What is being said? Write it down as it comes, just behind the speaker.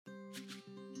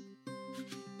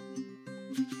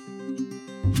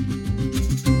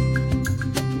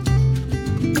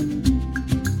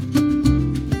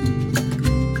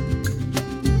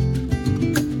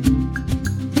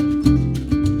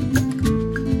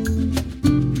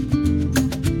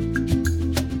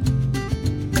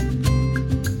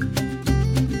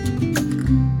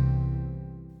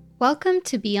Welcome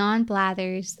to Beyond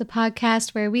Blathers, the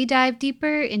podcast where we dive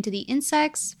deeper into the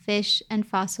insects, fish, and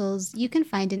fossils you can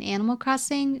find in Animal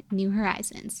Crossing New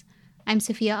Horizons. I'm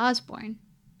Sophia Osborne.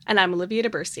 And I'm Olivia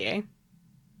DeBercier.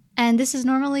 And this is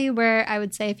normally where I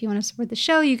would say if you want to support the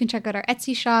show, you can check out our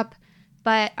Etsy shop.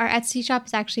 But our Etsy shop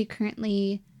is actually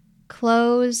currently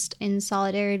closed in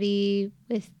solidarity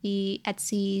with the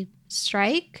Etsy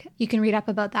strike. You can read up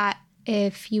about that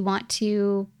if you want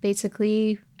to.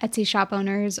 Basically, Etsy shop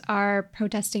owners are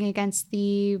protesting against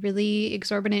the really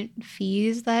exorbitant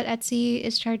fees that Etsy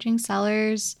is charging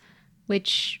sellers,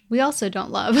 which we also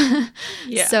don't love.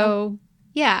 Yeah. So,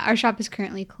 yeah, our shop is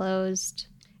currently closed.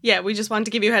 Yeah, we just wanted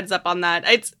to give you a heads up on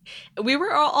that. We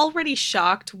were already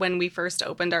shocked when we first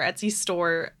opened our Etsy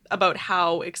store about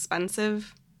how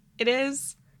expensive it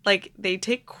is. Like, they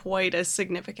take quite a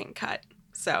significant cut.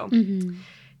 So,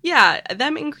 yeah,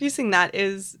 them increasing that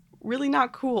is really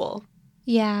not cool.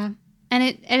 Yeah. And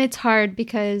it's hard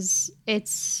because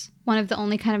it's one of the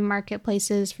only kind of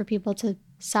marketplaces for people to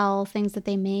sell things that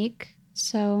they make.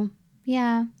 So,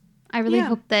 yeah, I really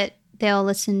hope that they'll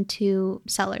listen to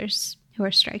sellers who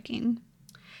are striking.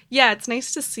 Yeah, it's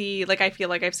nice to see. Like, I feel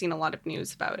like I've seen a lot of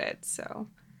news about it. So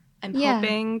I'm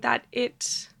hoping that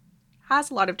it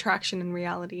has a lot of traction in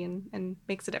reality and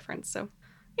makes a difference. So,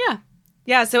 yeah.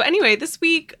 Yeah, so anyway, this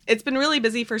week, it's been really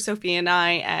busy for Sophie and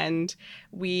I, and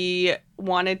we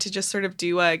wanted to just sort of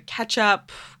do a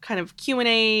catch-up kind of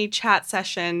Q&A chat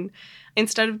session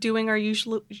instead of doing our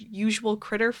usual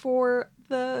critter for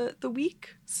the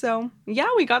week. So, yeah,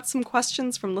 we got some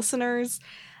questions from listeners,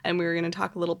 and we were going to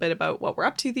talk a little bit about what we're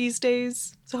up to these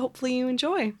days. So hopefully you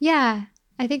enjoy. Yeah,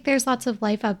 I think there's lots of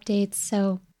life updates,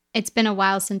 so it's been a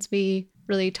while since we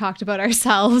really talked about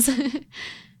ourselves.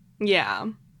 Yeah.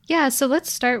 Yeah, so let's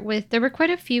start with, there were quite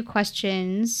a few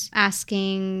questions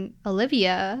asking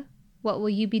Olivia, what will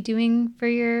you be doing for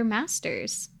your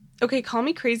master's? Okay, call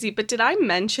me crazy, but did I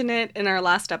mention it in our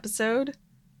last episode?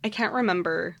 I can't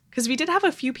remember, because we did have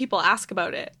a few people ask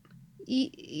about it.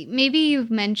 Maybe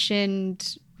you've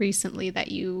mentioned recently that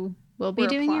you will be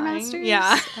doing your master's?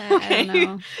 Yeah. Okay. I don't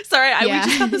know. Sorry, we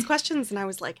just got those questions, and I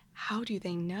was like, how do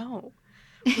they know?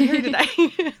 Where did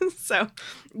I?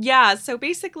 So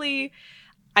basically,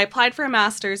 I applied for a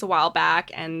master's a while back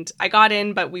and I got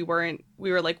in, but we were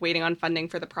like waiting on funding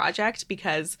for the project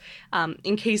because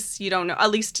in case you don't know,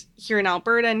 at least here in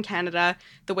Alberta and Canada,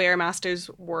 the way our masters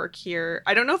work here,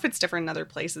 I don't know if it's different in other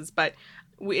places, but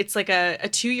it's like a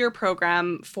 2-year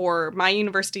program. For my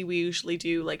university, we usually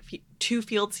do like 2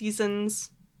 field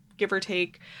seasons, give or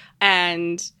take.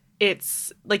 And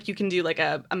it's like you can do like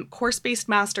a course-based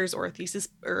master's or a thesis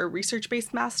or a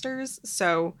research-based master's.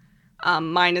 So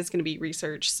mine is going to be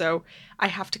research, so I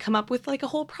have to come up with like a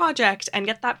whole project and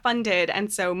get that funded,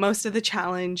 and so most of the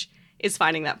challenge is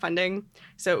finding that funding.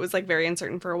 So it was like very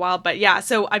uncertain for a while, but yeah,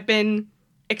 so I've been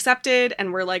accepted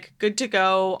and we're like good to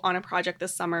go on a project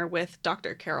this summer with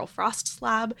Dr. Carol Frost's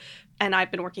lab, and I've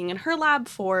been working in her lab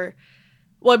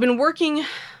I've been working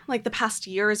like the past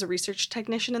year as a research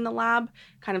technician in the lab,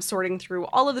 kind of sorting through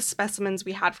all of the specimens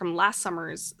we had from last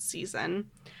summer's season.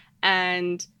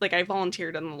 And like I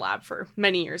volunteered in the lab for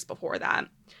many years before that.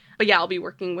 But yeah, I'll be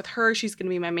working with her. She's going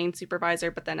to be my main supervisor,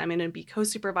 but then I'm going to be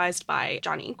co-supervised by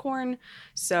John Acorn.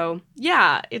 So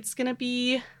yeah, it's going to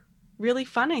be really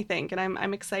fun, I think. And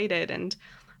I'm excited. And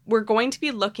we're going to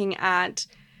be looking at,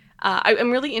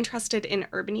 I'm really interested in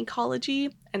urban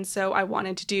ecology. And so I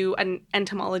wanted to do an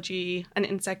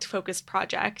insect-focused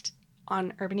project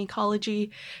on urban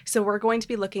ecology. So we're going to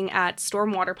be looking at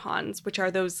stormwater ponds, which are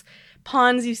those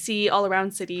ponds you see all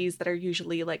around cities that are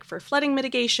usually like for flooding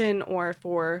mitigation or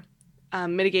for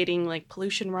mitigating like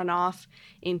pollution runoff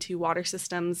into water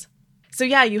systems. So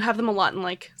yeah, you have them a lot in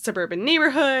like suburban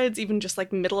neighborhoods, even just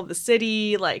like middle of the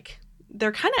city. Like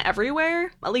they're kind of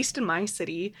everywhere, at least in my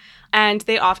city. And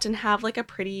they often have like a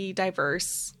pretty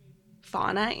diverse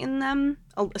fauna in them,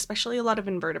 especially a lot of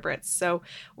invertebrates. So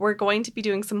we're going to be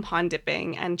doing some pond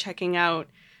dipping and checking out.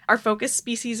 Our focus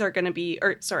species are going to be,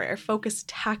 our focus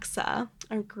taxa,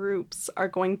 our groups are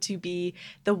going to be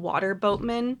the water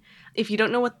boatmen. If you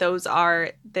don't know what those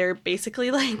are, they're basically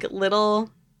like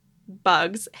little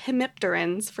bugs,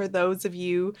 hemipterans, for those of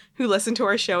you who listen to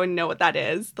our show and know what that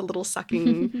is, the little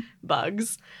sucking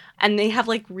bugs. And they have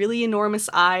like really enormous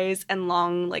eyes and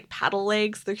long like paddle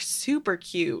legs. They're super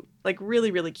cute, like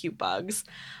really, really cute bugs.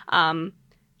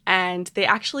 And they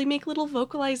actually make little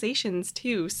vocalizations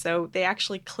too. So they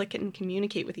actually click and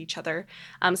communicate with each other.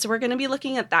 So we're going to be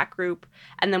looking at that group.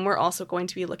 And then we're also going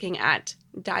to be looking at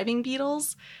diving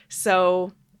beetles.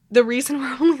 So the reason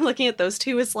we're only looking at those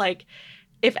two is like,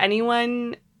 if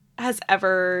anyone has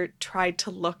ever tried to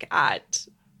look at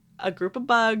a group of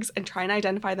bugs and try and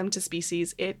identify them to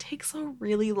species, it takes a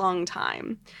really long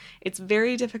time. It's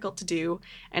very difficult to do.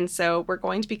 And so we're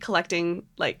going to be collecting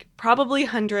like probably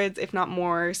hundreds, if not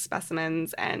more,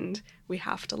 specimens. And we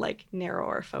have to like narrow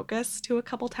our focus to a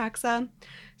couple taxa.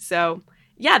 So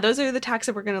yeah, those are the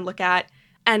taxa we're going to look at.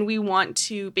 And we want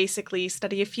to basically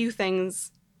study a few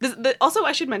things. Also,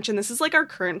 I should mention, this is like our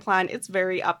current plan. It's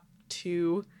very up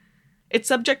to... It's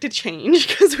subject to change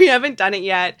because we haven't done it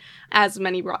yet, as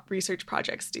many research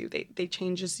projects do. They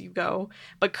change as you go.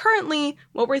 But currently,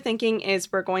 what we're thinking is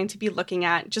we're going to be looking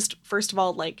at just, first of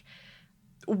all, like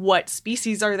what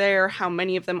species are there, how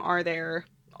many of them are there,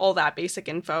 all that basic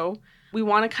info. We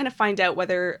want to kind of find out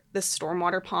whether the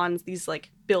stormwater ponds, these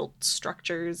like built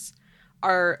structures,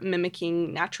 are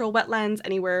mimicking natural wetlands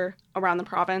anywhere around the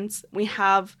province. We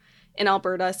have in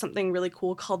Alberta something really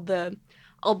cool called the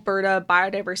Alberta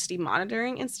Biodiversity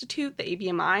Monitoring Institute, the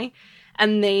ABMI,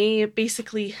 and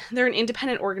they're an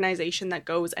independent organization that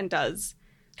goes and does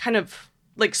kind of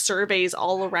like surveys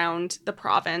all around the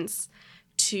province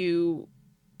to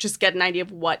just get an idea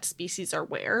of what species are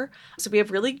where. So we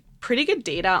have really pretty good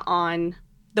data on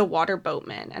the water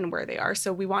boatmen and where they are.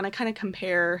 So we want to kind of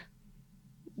compare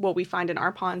what we find in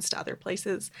our ponds to other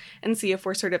places and see if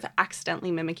we're sort of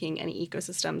accidentally mimicking any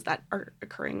ecosystems that are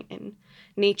occurring in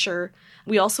nature.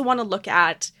 We also want to look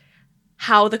at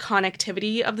how the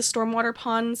connectivity of the stormwater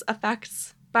ponds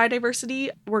affects biodiversity.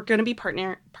 We're going to be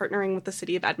partnering with the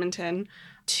city of Edmonton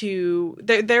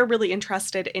they're really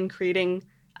interested in creating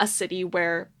a city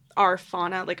where our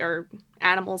fauna, like our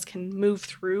animals, can move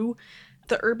through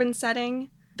the urban setting.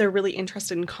 They're really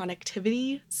interested in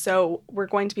connectivity, so we're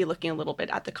going to be looking a little bit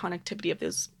at the connectivity of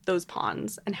those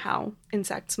ponds and how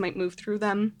insects might move through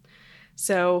them.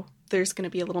 So there's going to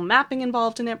be a little mapping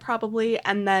involved in it probably,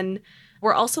 and then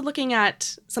we're also looking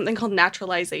at something called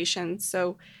naturalization.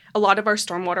 So a lot of our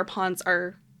stormwater ponds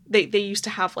they used to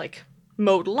have like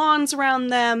mowed lawns around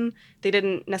them. They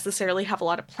didn't necessarily have a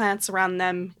lot of plants around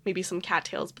them, maybe some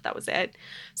cattails, but that was it.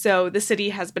 So the city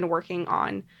has been working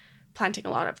on planting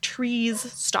a lot of trees,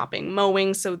 stopping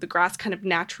mowing, so the grass kind of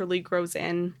naturally grows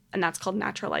in, and that's called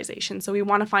naturalization. So we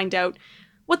want to find out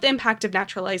what the impact of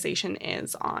naturalization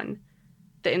is on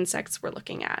the insects we're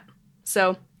looking at.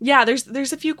 So yeah,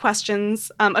 there's a few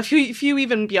questions, a few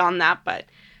even beyond that, but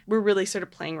we're really sort of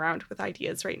playing around with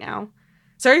ideas right now.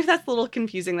 Sorry if that's a little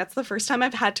confusing. That's the first time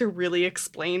I've had to really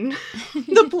explain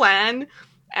the plan,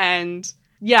 and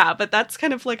yeah, but that's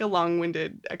kind of like a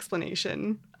long-winded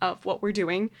explanation of what we're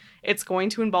doing. It's going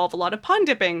to involve a lot of pond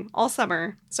dipping all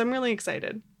summer, so I'm really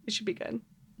excited. It should be good.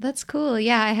 That's cool.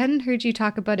 Yeah, I hadn't heard you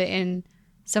talk about it in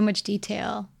so much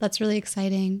detail. That's really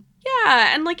exciting.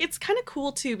 Yeah, and like it's kind of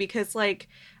cool too because like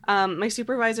my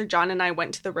supervisor John and I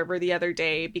went to the river the other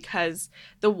day because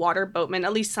the water boatmen,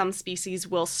 at least some species,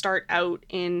 will start out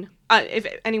in, if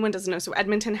anyone doesn't know, so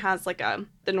Edmonton has like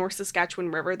the North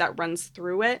Saskatchewan River that runs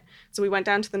through it. So we went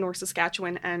down to the North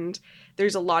Saskatchewan and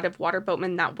there's a lot of water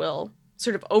boatmen that will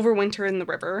sort of overwinter in the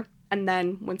river. And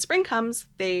then when spring comes,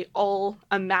 they all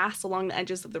amass along the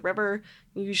edges of the river,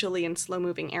 usually in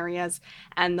slow-moving areas,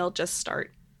 and they'll just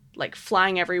start like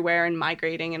flying everywhere and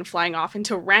migrating and flying off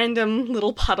into random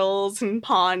little puddles and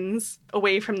ponds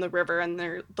away from the river, and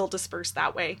they'll disperse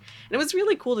that way. And it was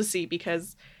really cool to see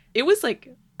because it was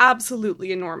like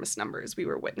absolutely enormous numbers we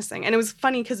were witnessing. And it was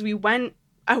funny because we went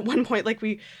at one point, like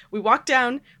we walked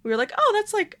down, we were like, oh,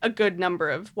 that's like a good number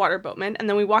of water boatmen. And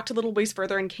then we walked a little ways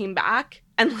further and came back,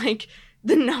 and like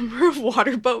the number of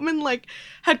water boatmen like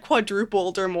had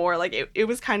quadrupled or more. Like it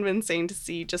was kind of insane to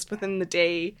see just within the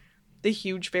day the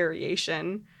huge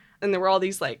variation. And there were all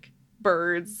these like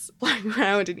birds flying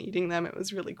around and eating them. It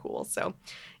was really cool. So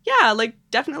yeah, like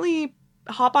definitely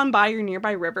hop on by your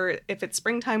nearby river if it's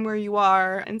springtime where you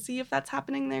are and see if that's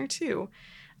happening there too.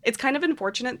 It's kind of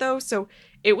unfortunate though. So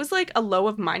it was like a low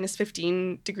of minus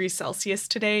 15 degrees Celsius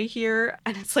today here,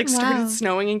 and it's like started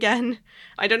snowing again.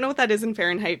 I don't know what that is in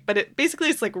Fahrenheit, but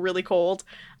it's like really cold.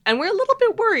 And we're a little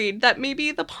bit worried that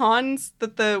maybe the ponds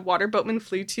that the water boatmen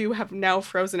flew to have now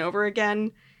frozen over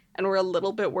again, and we're a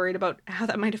little bit worried about how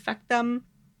that might affect them.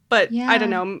 But yeah. I don't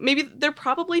know, maybe they're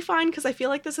probably fine because I feel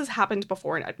like this has happened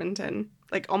before in Edmonton,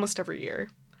 like almost every year,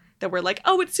 that we're like,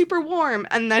 oh, it's super warm,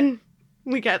 and then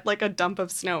we get like a dump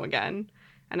of snow again,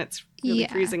 and it's really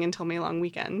freezing until May long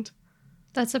weekend.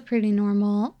 That's a pretty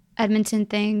normal Edmonton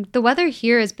thing. The weather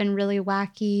here has been really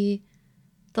wacky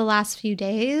the last few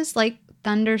days, like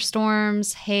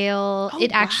thunderstorms, hail.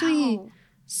 It actually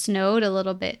snowed a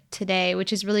little bit today,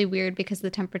 which is really weird because the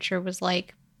temperature was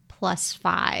like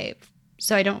 +5.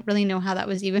 So I don't really know how that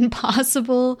was even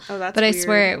possible. Oh, that's but weird. I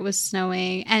swear it was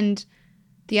snowing. And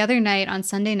the other night on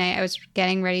Sunday night, I was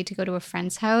getting ready to go to a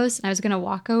friend's house and I was going to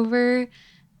walk over.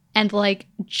 And like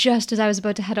just as I was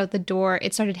about to head out the door,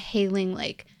 it started hailing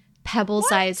like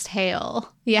pebble-sized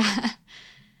hail. Yeah.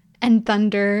 And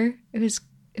thunder. It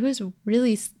was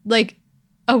really like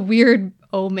a weird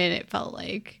omen, it felt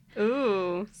like.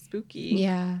 Ooh, spooky.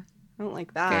 Yeah. I don't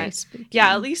like that. Very spooky.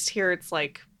 Yeah, at least here it's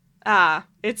like,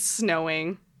 it's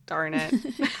snowing. Darn it.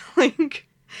 Like,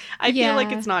 I feel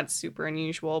like it's not super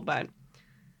unusual, but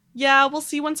yeah, we'll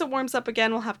see once it warms up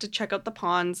again. We'll have to check out the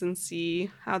ponds and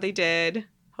see how they did.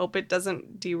 Hope it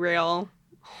doesn't derail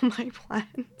all my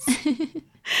plans. That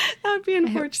would be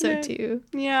unfortunate. I hope so too.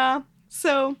 Yeah.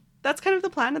 So that's kind of the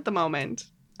plan at the moment.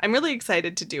 I'm really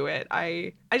excited to do it.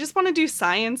 I just want to do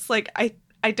science. Like,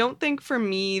 I don't think for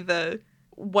me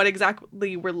what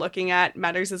exactly we're looking at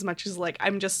matters as much as like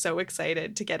I'm just so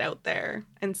excited to get out there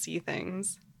and see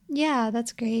things. Yeah,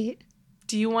 that's great.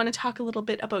 Do you want to talk a little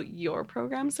bit about your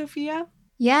program, Sophia?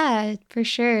 Yeah, for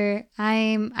sure.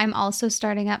 I'm also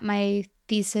starting up my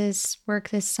thesis work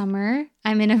this summer.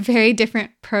 I'm in a very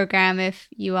different program if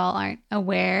you all aren't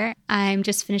aware. I'm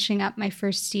just finishing up my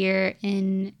first year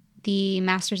in the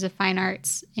Masters of Fine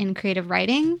Arts in Creative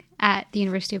Writing at the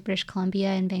University of British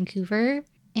Columbia in Vancouver.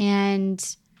 And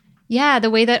yeah, the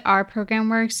way that our program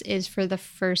works is for the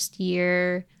first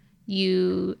year,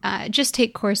 you just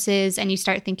take courses and you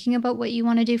start thinking about what you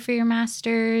want to do for your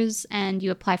master's, and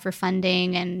you apply for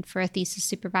funding and for a thesis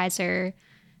supervisor.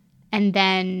 And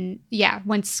then, yeah,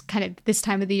 once kind of this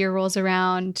time of the year rolls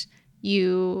around,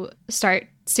 you start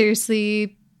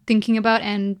seriously thinking about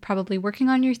and probably working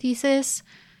on your thesis.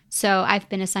 So I've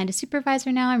been assigned a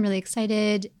supervisor now. I'm really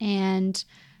excited. And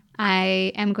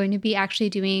I am going to be actually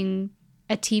doing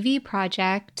a TV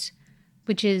project,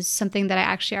 which is something that I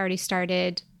actually already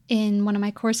started in one of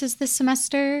my courses this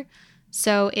semester.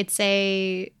 So it's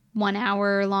a 1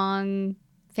 hour long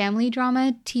family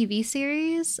drama TV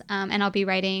series. And I'll be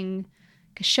writing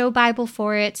a show Bible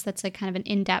for it. So that's like kind of an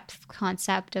in-depth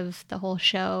concept of the whole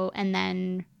show. And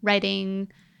then writing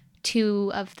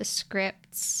 2 of the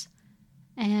scripts.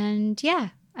 And yeah,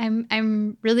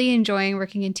 I'm really enjoying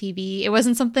working in TV. It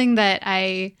wasn't something that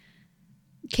I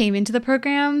came into the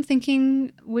program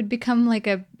thinking would become like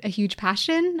a huge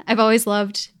passion. I've always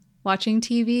loved watching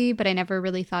TV, but I never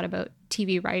really thought about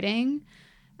TV writing.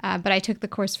 But I took the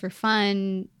course for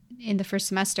fun in the first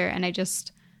semester and I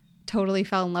just totally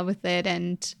fell in love with it.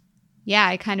 And yeah,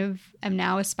 I kind of am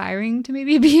now aspiring to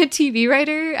maybe be a TV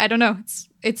writer. I don't know.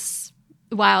 It's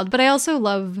wild, but I also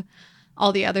love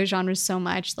all the other genres so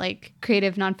much. Like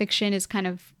creative nonfiction is kind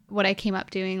of what I came up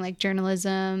doing, like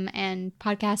journalism and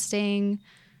podcasting.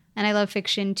 And I love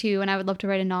fiction too. And I would love to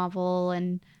write a novel.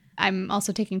 And I'm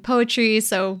also taking poetry.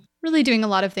 So really doing a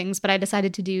lot of things, but I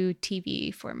decided to do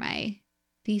TV for my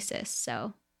thesis.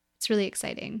 So it's really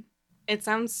exciting. It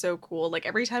sounds so cool. Like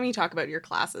every time you talk about your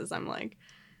classes, I'm like,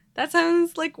 that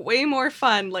sounds like way more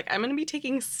fun. Like I'm going to be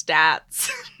taking stats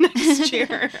next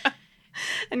year.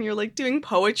 And you're like doing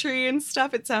poetry and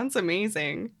stuff. It sounds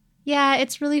amazing. Yeah,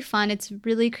 it's really fun. It's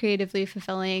really creatively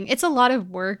fulfilling. It's a lot of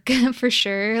work for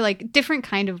sure, like different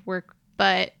kind of work.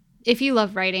 But if you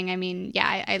love writing, I mean,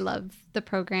 yeah, I love the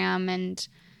program. And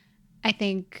I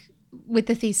think with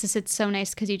the thesis, it's so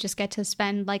nice because you just get to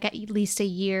spend like at least a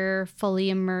year fully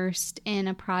immersed in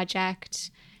a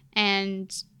project.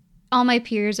 And all my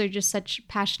peers are just such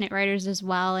passionate writers as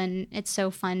well. And it's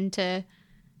so fun to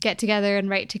get together and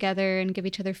write together and give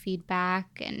each other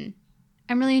feedback. And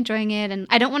I'm really enjoying it. And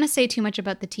I don't want to say too much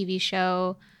about the TV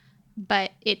show, but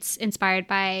it's inspired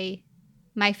by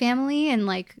my family and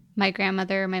like my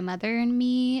grandmother, my mother, and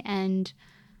me, and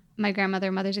my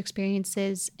mother's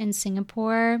experiences in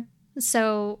Singapore.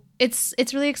 So it's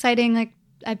really exciting. Like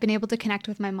I've been able to connect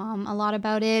with my mom a lot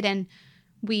about it, and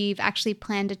we've actually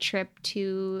planned a trip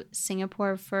to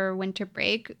Singapore for winter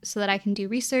break so that I can do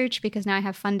research because now I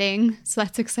have funding. So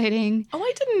that's exciting. Oh,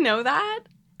 I didn't know that.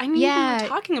 I knew you were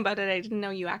talking about it. I didn't know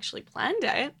you actually planned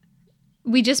it.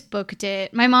 We just booked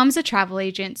it. My mom's a travel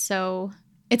agent, so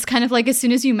it's kind of like as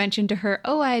soon as you mention to her,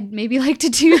 oh, I'd maybe like to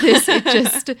do this, it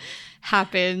just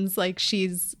happens. Like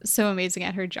she's so amazing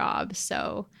at her job.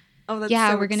 So that's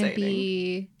yeah, so we're going to exciting.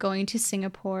 be going to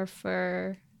Singapore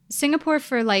for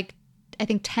like I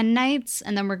think 10 nights,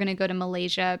 and then we're going to go to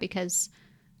Malaysia because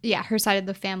yeah, her side of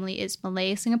the family is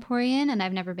Malay Singaporean and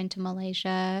I've never been to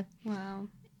Malaysia. Wow.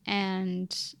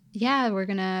 And yeah, we're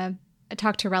going to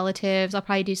talk to relatives. I'll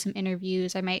probably do some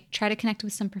interviews. I might try to connect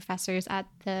with some professors at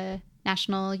the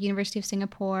National University of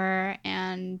Singapore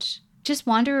and just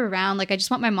wander around. Like I just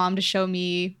want my mom to show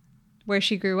me where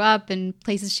she grew up and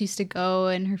places she used to go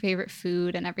and her favorite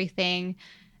food and everything.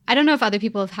 I don't know if other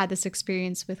people have had this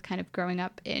experience with kind of growing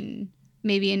up in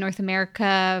maybe in North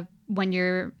America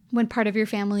when part of your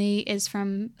family is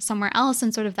from somewhere else,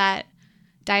 and sort of that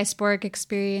diasporic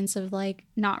experience of like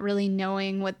not really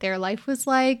knowing what their life was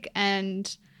like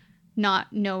and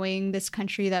not knowing this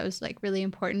country that was like really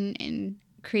important in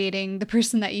creating the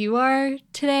person that you are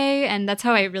today. And that's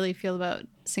how I really feel about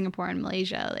Singapore and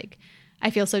Malaysia. Like I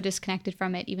feel so disconnected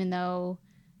from it, even though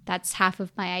that's half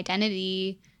of my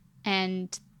identity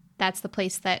and that's the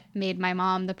place that made my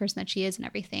mom the person that she is and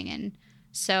everything. And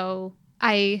so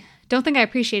I don't think I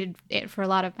appreciated it for a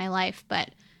lot of my life,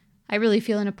 but I really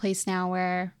feel in a place now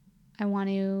where I want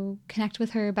to connect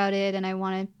with her about it and I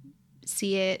want to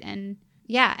see it. And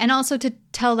yeah, and also to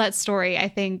tell that story. I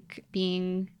think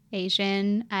being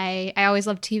Asian, I always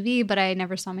loved TV, but I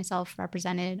never saw myself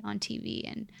represented on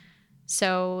TV. And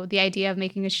so the idea of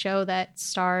making a show that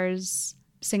stars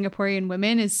Singaporean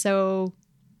women is so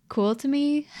cool to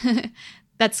me.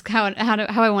 That's how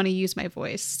I want to use my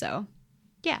voice. So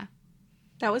yeah.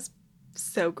 That was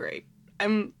so great.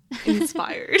 I'm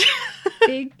inspired.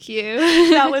 Thank you.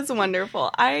 That was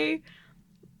wonderful. I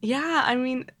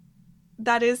mean,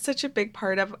 that is such a big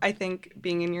part of, I think,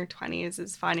 being in your 20s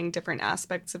is finding different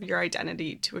aspects of your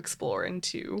identity to explore and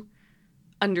to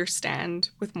understand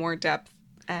with more depth.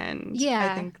 And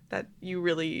I think that you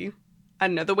really, I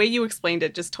don't know, the way you explained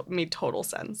it just made total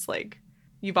sense. Like,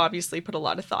 you've obviously put a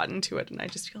lot of thought into it, and I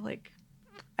just feel like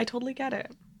I totally get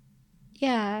it.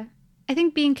 Yeah. I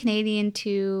think being Canadian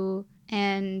too,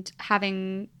 and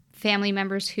having family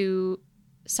members who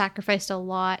sacrificed a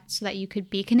lot so that you could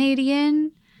be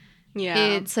Canadian. Yeah.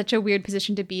 It's such a weird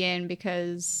position to be in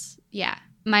because, yeah,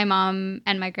 my mom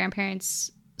and my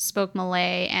grandparents spoke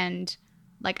Malay and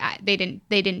like they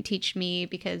didn't teach me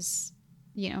because,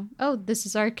 you know, oh, this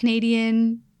is our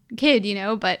Canadian kid, you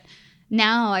know, but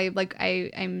now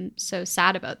I'm so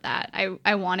sad about that.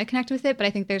 I want to connect with it, but I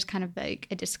think there's kind of like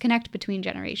a disconnect between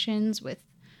generations with,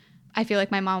 I feel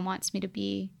like my mom wants me to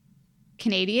be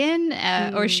Canadian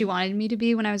or she wanted me to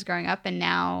be when I was growing up. And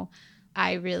now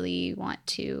I really want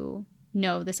to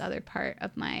know this other part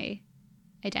of my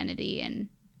identity. And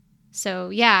so,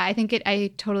 yeah, I think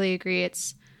I totally agree.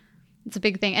 It's a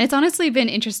big thing. And it's honestly been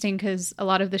interesting because a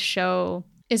lot of the show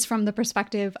is from the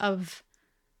perspective of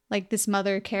like this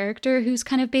mother character who's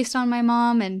kind of based on my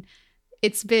mom. And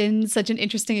it's been such an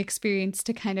interesting experience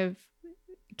to kind of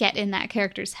get in that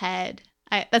character's head.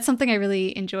 That's something I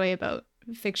really enjoy about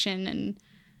fiction and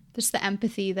just the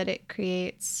empathy that it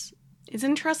creates. It's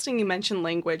interesting you mentioned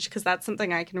language because that's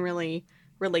something I can really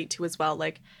relate to as well.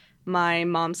 Like my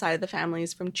mom's side of the family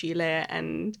is from Chile,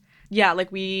 and yeah,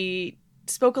 like we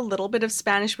spoke a little bit of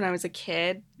Spanish when I was a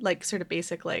kid, like sort of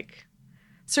basic like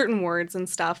certain words and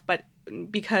stuff, but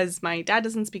because my dad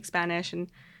doesn't speak Spanish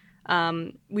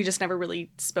and we just never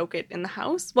really spoke it in the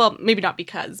house. Well, maybe not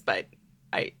because, but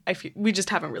I feel we just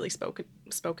haven't really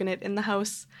spoken it in the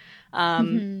house.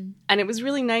 And it was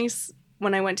really nice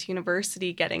when I went to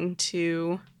university getting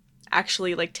to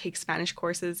actually like take Spanish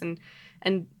courses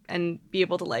and be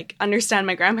able to like understand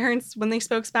my grandparents when they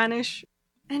spoke Spanish.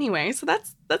 Anyway, so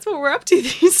that's what we're up to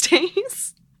these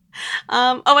days.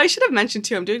 I should have mentioned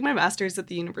too, I'm doing my master's at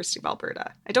the University of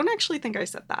Alberta. I don't actually think I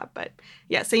said that, but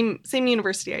yeah, same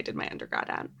university I did my undergrad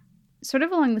at. Sort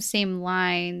of along the same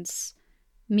lines,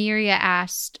 Miria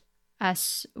asked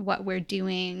us what we're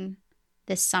doing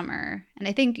this summer. And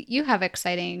I think you have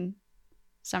exciting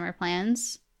summer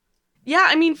plans. Yeah,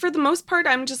 I mean, for the most part,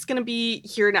 I'm just going to be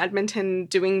here in Edmonton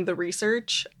doing the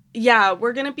research. Yeah,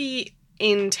 we're going to be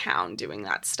in town doing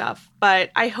that stuff.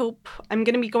 But I hope I'm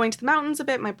going to be going to the mountains a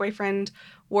bit. My boyfriend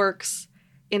works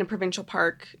in a provincial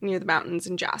park near the mountains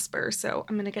in Jasper. So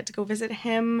I'm going to get to go visit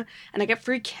him. And I get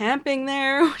free camping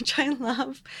there, which I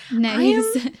love.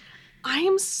 Nice. I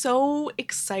am so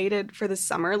excited for the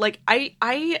summer. Like,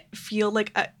 I feel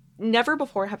like never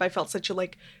before have I felt such a,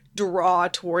 like, draw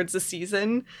towards the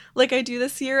season like I do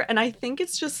this year. And I think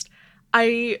it's just,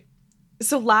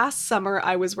 so last summer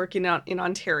I was working out in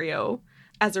Ontario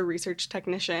as a research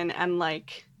technician, and,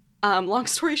 like, long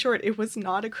story short, it was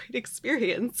not a great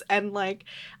experience. And, like,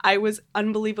 I was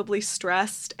unbelievably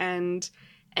stressed and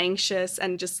anxious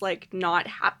and just, like, not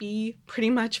happy pretty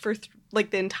much for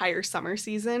like the entire summer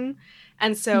season.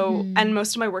 And so, and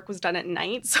most of my work was done at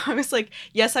night. So I was like,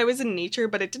 yes, I was in nature,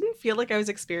 but it didn't feel like I was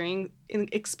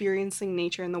experiencing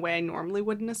nature in the way I normally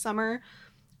would in a summer.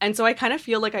 And so I kind of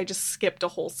feel like I just skipped a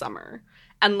whole summer.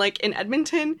 And like in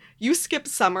Edmonton, you skip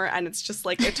summer and it's just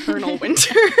like eternal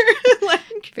winter.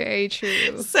 Like, very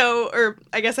true. So, or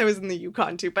I guess I was in the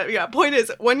Yukon too, but yeah, point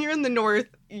is, when you're in the north,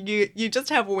 you just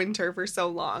have winter for so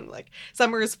long. Like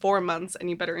summer is 4 months and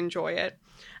you better enjoy it.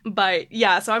 But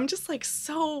yeah, so I'm just like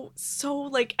so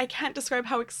like, I can't describe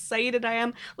how excited I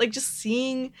am. Like just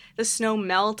seeing the snow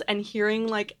melt and hearing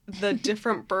like the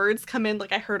different birds come in.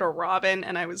 Like I heard a robin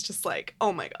and I was just like,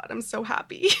 oh my God, I'm so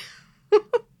happy.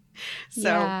 So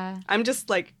yeah. I'm just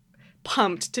like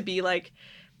pumped to be like,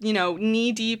 you know,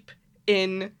 knee deep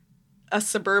in a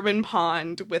suburban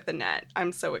pond with a net.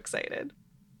 I'm so excited.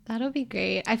 That'll be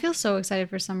great. I feel so excited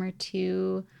for summer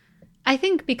too. I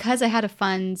think because I had a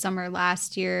fun summer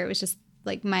last year, it was just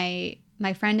like my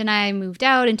friend and I moved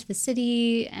out into the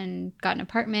city and got an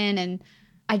apartment, and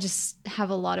I just have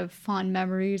a lot of fond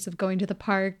memories of going to the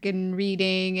park and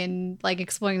reading and like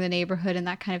exploring the neighborhood and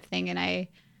that kind of thing. And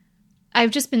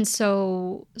I've just been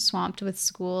so swamped with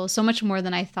school, so much more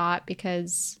than I thought,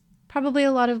 because probably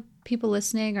a lot of people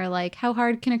listening are like, how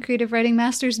hard can a creative writing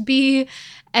master's be?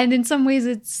 And in some ways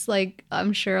it's like,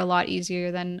 I'm sure a lot easier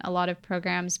than a lot of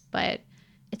programs, but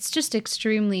it's just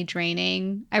extremely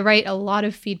draining. I write a lot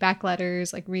of feedback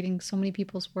letters, like reading so many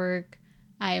people's work.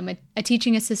 I am a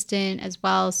teaching assistant as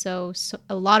well, so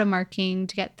a lot of marking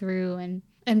to get through, and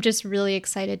I'm just really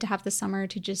excited to have the summer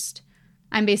to just,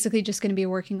 I'm basically just going to be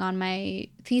working on my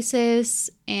thesis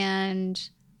and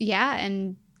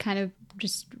kind of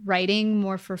just writing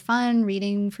more for fun,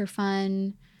 reading for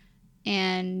fun.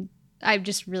 And I'm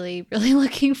just really, really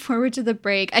looking forward to the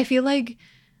break. I feel like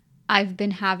I've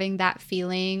been having that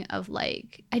feeling of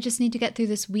like, I just need to get through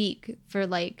this week for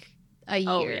like a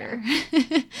year.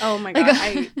 Yeah. Oh my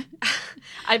God.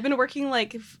 I've been working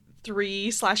like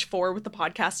 3/4 with the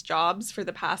podcast jobs for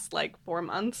the past like 4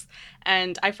 months,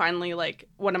 and I finally, like,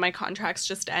 one of my contracts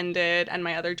just ended and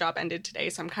my other job ended today,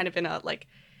 so I'm kind of in a like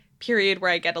period where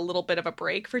I get a little bit of a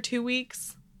break for 2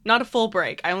 weeks. Not a full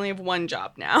break, I only have one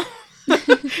job now.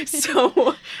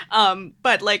 So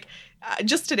but like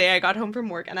just today I got home from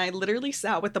work and I literally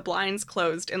sat with the blinds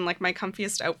closed in like my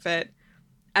comfiest outfit.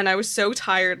 And I was so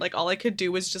tired, like all I could do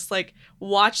was just like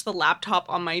watch the laptop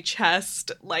on my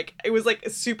chest. Like it was like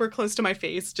super close to my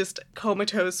face, just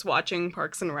comatose watching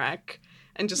Parks and Rec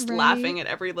and just laughing at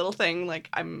every little thing. Like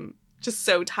I'm just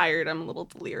so tired. I'm a little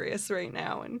delirious right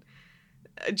now, and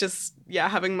just, yeah,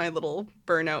 having my little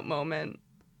burnout moment.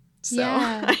 So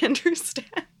yeah. I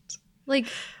understand. Like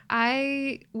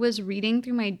I was reading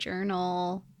through my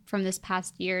journal from this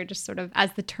past year, just sort of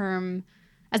as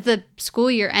the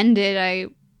school year ended, I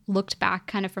looked back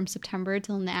kind of from September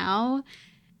till now,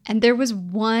 and there was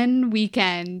one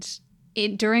weekend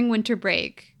during winter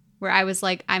break where I was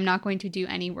like, I'm not going to do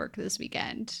any work this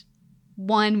weekend.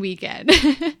 One weekend.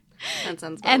 That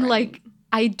sounds about and right. Like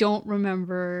I don't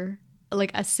remember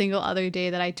like a single other day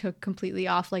that I took completely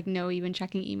off, like no even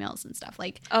checking emails and stuff.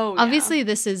 Like obviously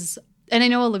this is, and I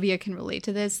know Olivia can relate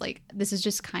to this, like this is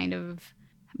just kind of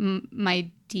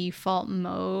my default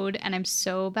mode, and I'm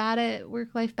so bad at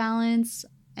work-life balance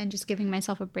and just giving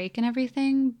myself a break and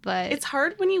everything. But it's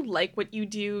hard when you like what you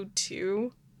do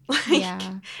too. Like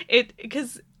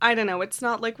because I don't know, it's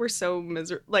not like we're so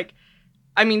miserable. Like,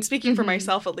 I mean, speaking for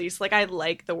myself at least, like I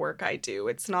like the work I do.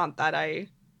 It's not that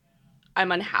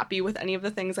I'm unhappy with any of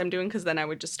the things I'm doing, because then I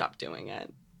would just stop doing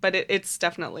it. But it's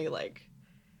definitely like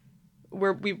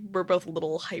we're both a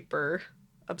little hyper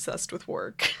obsessed with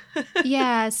work.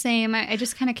 Yeah, same. I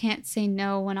just kind of can't say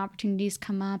no when opportunities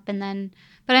come up. And then,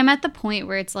 but I'm at the point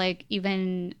where it's like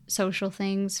even social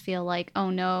things feel like, oh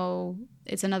no,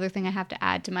 it's another thing I have to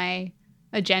add to my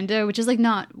agenda, which is like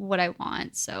not what I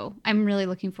want. So I'm really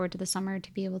looking forward to the summer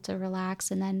to be able to relax.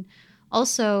 And then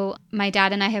also my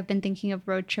dad and I have been thinking of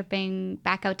road tripping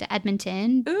back out to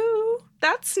Edmonton. Ooh,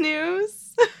 that's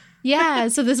news. Yeah,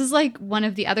 so this is like one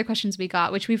of the other questions we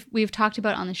got, which we've talked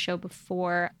about on the show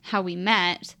before, how we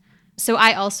met. So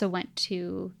I also went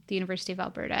to the University of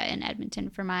Alberta in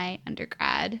Edmonton for my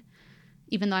undergrad,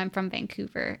 even though I'm from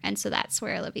Vancouver. And so that's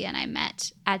where Olivia and I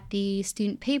met at the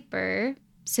student paper.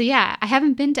 So yeah, I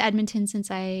haven't been to Edmonton since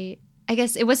I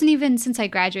guess it wasn't even since I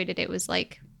graduated. It was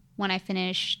like when I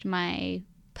finished my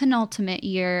penultimate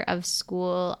year of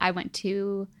school, I went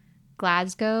to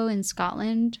Glasgow in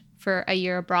Scotland for a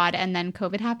year abroad, and then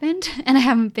COVID happened, and I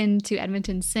haven't been to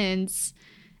Edmonton since.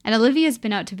 And Olivia's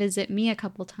been out to visit me a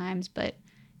couple times, but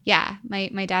yeah, my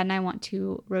dad and I want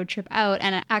to road trip out.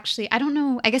 And actually, I don't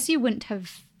know, I guess you wouldn't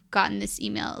have gotten this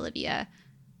email, Olivia,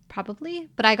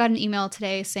 probably, but I got an email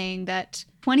today saying that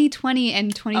 2020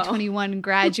 and 2021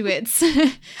 graduates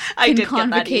I did get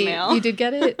that email. You did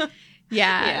get it?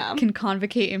 Yeah, can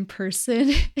convocate in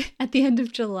person at the end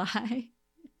of July.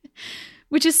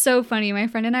 Which is so funny. My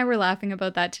friend and I were laughing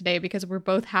about that today because we're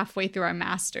both halfway through our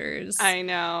masters. I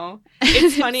know.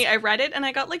 It's funny. I read it and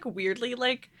I got like weirdly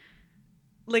like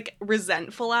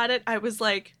resentful at it. I was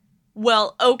like,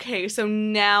 well, okay, so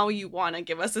now you want to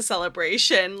give us a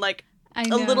celebration. Like,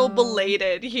 a little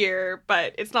belated here,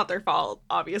 but it's not their fault,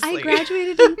 obviously. I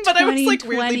graduated in but I was like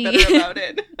weirdly bitter about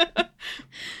it.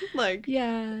 Like,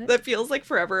 yeah, that feels like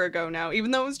forever ago now,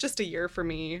 even though it was just a year for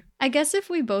me. I guess if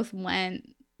we both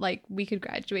went, like, we could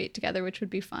graduate together, which would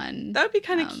be fun. That would be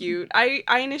kind of cute. I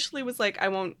initially was like, I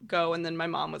won't go, and then my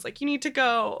mom was like, you need to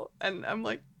go, and I'm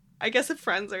like, I guess if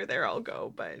friends are there, I'll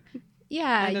go, but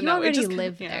yeah, you already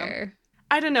live there.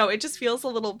 I don't know. It just feels a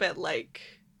little bit like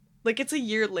it's a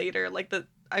year later. Like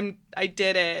I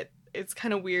did it. It's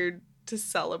kind of weird to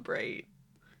celebrate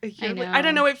a year. I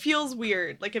don't know. It feels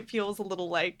weird. Like it feels a little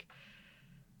like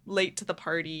late to the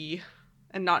party,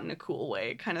 and not in a cool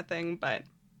way, kind of thing. But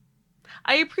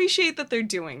I appreciate that they're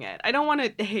doing it. I don't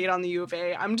want to hate on the U of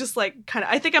A. I'm just like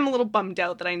I think I'm a little bummed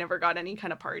out that I never got any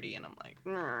kind of party, and I'm like,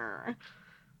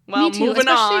 well, me too, moving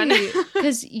on.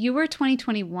 Because you were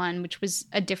 2021, which was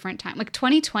a different time. Like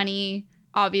 2020,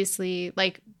 obviously,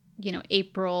 like, you know,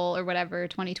 April or whatever,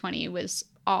 2020 was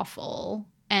awful.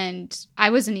 And I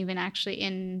wasn't even actually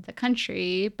in the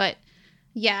country. But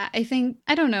yeah,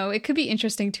 I don't know, it could be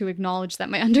interesting to acknowledge that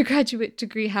my undergraduate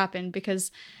degree happened,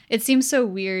 because it seems so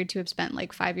weird to have spent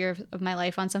like 5 years of my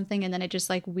life on something and then it just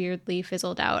like weirdly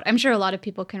fizzled out. I'm sure a lot of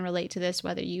people can relate to this,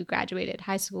 whether you graduated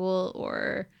high school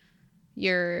or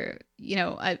you're, you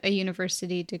know, a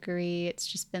university degree. It's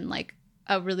just been like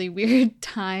a really weird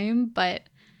time, but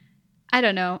I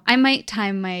don't know. I might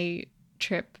time my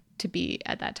trip to be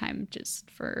at that time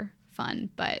just for fun,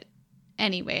 but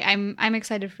anyway, I'm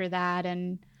excited for that,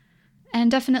 and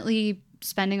definitely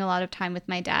spending a lot of time with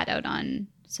my dad out on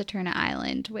Saturna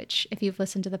Island, which if you've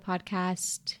listened to the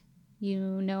podcast, you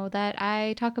know that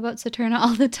I talk about Saturna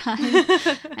all the time.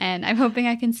 And I'm hoping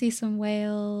I can see some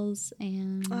whales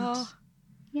and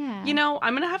yeah. You know,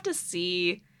 I'm going to have to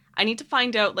see. I need to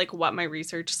find out like what my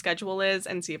research schedule is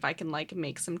and see if I can like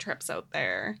make some trips out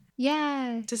there.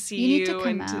 Yeah. To see you. Need to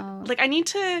come out. Like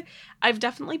I've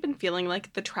definitely been feeling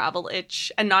like the travel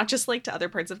itch, and not just like to other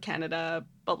parts of Canada,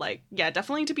 but like, yeah,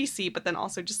 definitely to BC, but then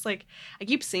also just like I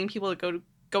keep seeing people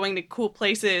going to cool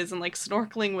places and like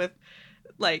snorkeling with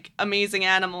like amazing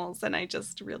animals, and I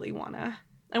just really want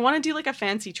to do like a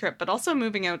fancy trip, but also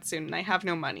moving out soon and I have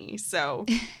no money. So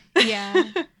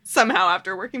yeah. Somehow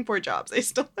after working 4 jobs, I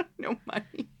still have no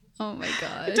money. Oh my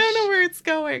gosh. I don't know where it's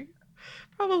going.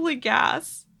 Probably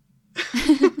gas.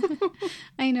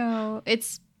 I know.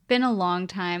 It's been a long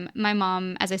time. My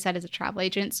mom, as I said, is a travel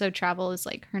agent, so travel is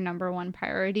like her number one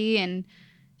priority, and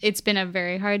it's been a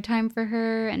very hard time for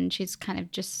her, and she's kind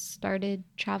of just started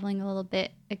traveling a little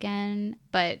bit again.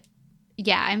 But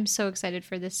yeah, I'm so excited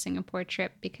for this Singapore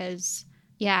trip because,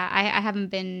 yeah, I haven't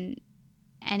been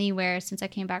anywhere since I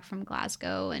came back from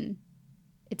Glasgow, and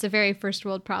it's a very first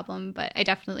world problem, but I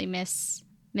definitely miss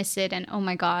it. And oh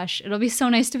my gosh, it'll be so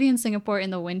nice to be in Singapore in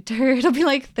the winter. It'll be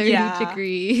like 30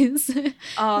 degrees.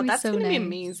 Oh, that's so gonna be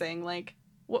amazing. Like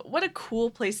what a cool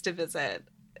place to visit.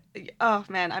 Oh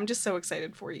man, I'm just so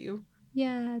excited for you.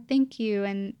 Yeah, thank you.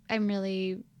 And I'm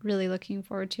really, really looking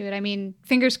forward to it. I mean,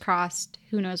 fingers crossed,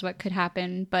 who knows what could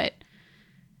happen, but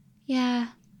yeah,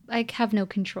 I have no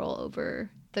control over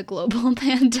the global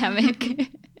pandemic.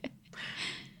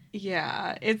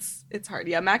 Yeah, it's hard.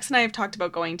 Yeah, Max and I have talked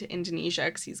about going to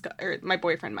Indonesia because my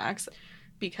boyfriend Max,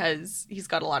 because he's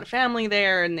got a lot of family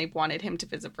there and they've wanted him to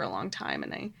visit for a long time,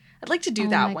 and I'd like to do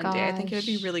that one day. I think it would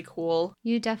be really cool.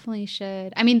 You definitely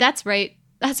should. I mean, that's right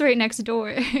next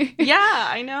door. Yeah,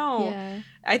 I know. Yeah.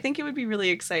 I think it would be really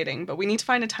exciting, but we need to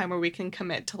find a time where we can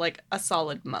commit to like a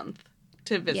solid month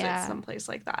to visit someplace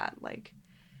like that. Like,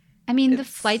 I mean, the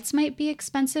flights might be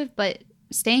expensive, but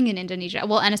staying in Indonesia,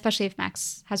 well, and especially if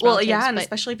Max has relatives. Well, yeah, and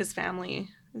especially if his family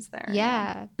is there.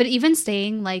 Yeah, but even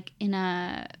staying like in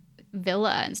a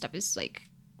villa and stuff is like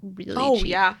really cheap.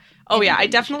 Yeah. Oh yeah, I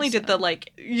definitely did the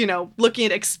like, you know, looking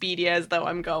at Expedia as though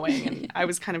I'm going, and I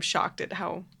was kind of shocked at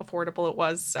how affordable it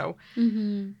was. So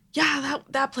yeah,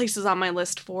 that place is on my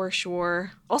list for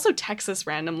sure. Also Texas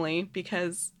randomly,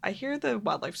 because I hear the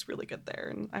wildlife's really good there,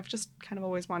 and I've just kind of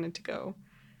always wanted to go.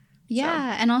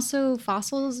 Yeah, and also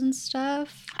fossils and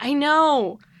stuff. I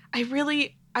know. I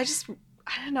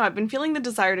don't know. I've been feeling the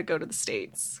desire to go to the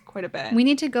States quite a bit. We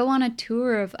need to go on a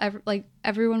tour of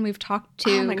everyone we've talked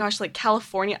to. Oh my gosh, like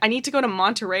California. I need to go to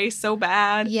Monterey so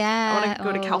bad. Yeah. I want to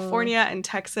go to California and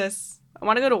Texas. I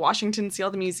want to go to Washington, see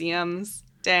all the museums.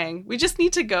 Dang. We just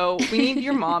need to go. We need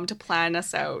your mom to plan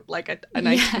us out like an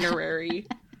itinerary.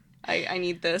 I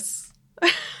need this.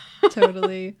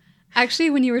 Totally. Actually,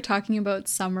 when you were talking about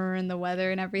summer and the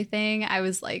weather and everything, I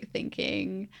was like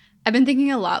thinking, I've been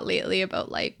thinking a lot lately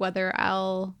about like whether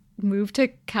I'll move to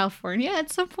California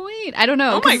at some point. I don't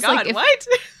know. Oh my 'cause, like, God, what?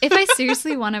 if I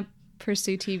seriously want to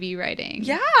pursue TV writing,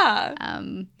 Yeah.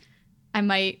 I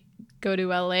might go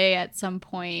to LA at some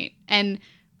point. And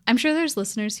I'm sure there's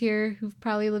listeners here who've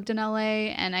probably lived in LA,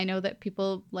 and I know that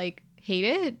people like hate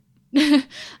it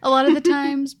a lot of the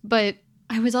times, but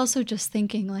I was also just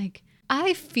thinking like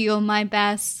I feel my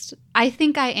best. I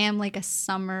think I am like a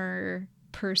summer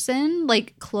person,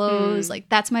 like clothes, like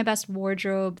that's my best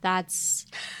wardrobe, that's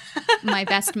my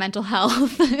best mental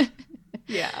health.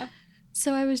 Yeah.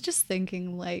 So I was just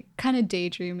thinking, like, kind of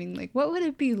daydreaming, like, what would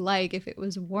it be like if it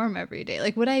was warm every day?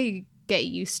 Like, would I get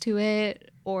used to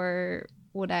it or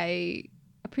would I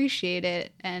appreciate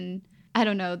it? And I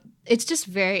don't know. It's just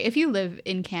if you live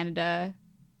in Canada,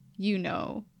 you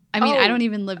know. I mean, I don't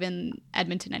even live in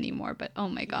Edmonton anymore, but oh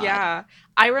my God. Yeah.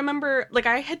 I remember, like,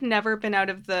 I had never been out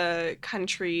of the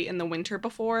country in the winter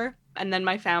before. And then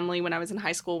my family, when I was in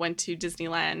high school, went to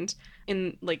Disneyland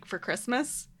for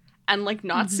Christmas. And, like,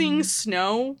 not seeing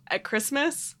snow at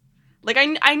Christmas, like,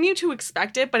 I knew to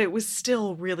expect it, but it was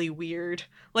still really weird.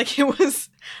 Like, I was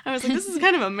like, this is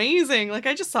kind of amazing. Like,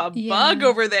 I just saw a bug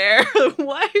over there.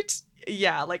 What?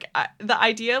 Yeah, like, the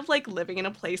idea of, like, living in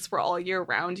a place where all year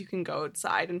round you can go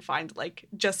outside and find, like,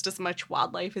 just as much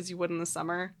wildlife as you would in the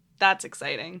summer, that's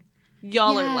exciting.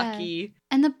 Y'all are lucky.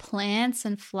 And the plants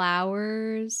and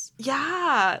flowers.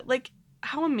 Yeah, like,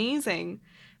 how amazing.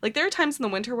 Like, there are times in the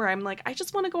winter where I'm like, I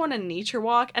just want to go on a nature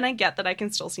walk. And I get that I can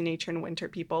still see nature in winter,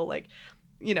 people. Like,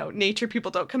 you know, nature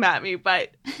people don't come at me. But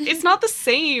it's not the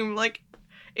same. Like,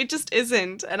 it just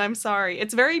isn't. And I'm sorry.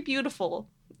 It's very beautiful.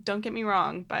 Don't get me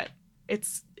wrong. But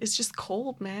it's just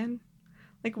cold, man.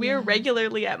 Like, we are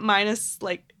regularly at minus,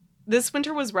 like, this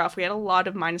winter was rough. We had a lot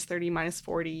of minus 30, minus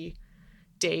 40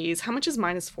 days. How much is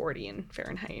minus 40 in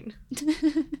Fahrenheit?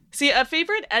 See, a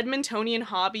favorite Edmontonian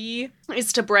hobby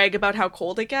is to brag about how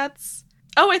cold it gets.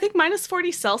 Oh, I think minus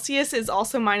 40 Celsius is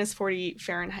also minus 40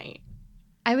 Fahrenheit.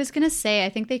 I was going to say, I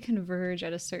think they converge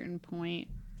at a certain point.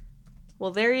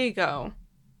 Well, there you go.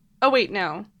 Oh, wait,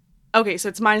 no. Okay, so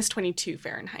it's minus 22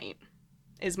 Fahrenheit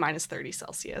is minus 30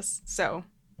 Celsius. So,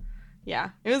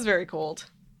 yeah, it was very cold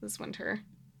this winter.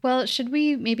 Well, should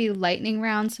we maybe lightning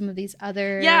round some of these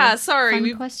other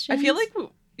fun questions? I feel like,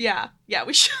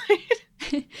 we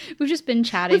should. We've just been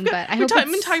chatting, but I hope we've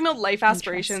been talking about life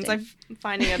aspirations. I'm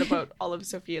finding out about all of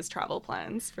Sophia's travel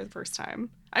plans for the first time.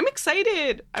 I'm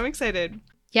excited.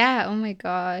 Yeah, oh my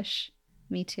gosh.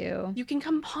 Me too. You can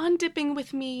come pond dipping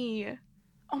with me.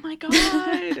 Oh my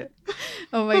God.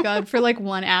 Oh my God, for like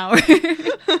 1 hour.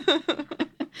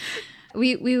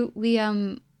 We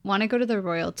want to go to the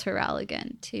Royal Tyrrell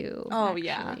again too. Oh, actually.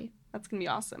 Yeah. That's going to be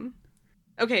awesome.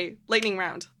 Okay, lightning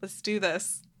round. Let's do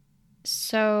this.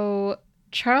 So,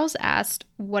 Charles asked,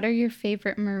 what are your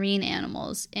favorite marine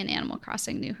animals in Animal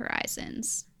Crossing New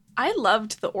Horizons? I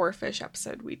loved the oarfish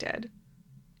episode we did.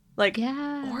 Like,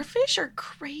 oarfish are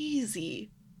crazy.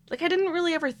 Like, I didn't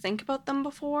really ever think about them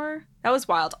before. That was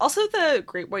wild. Also, the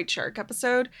great white shark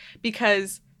episode,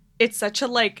 because it's such a,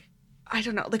 like, I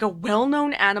don't know, like a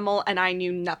well-known animal, and I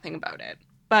knew nothing about it.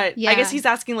 But I guess he's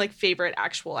asking, like, favorite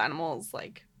actual animals.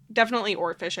 Like, definitely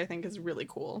oarfish, I think, is really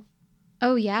cool.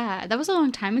 Oh, yeah. That was a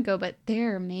long time ago, but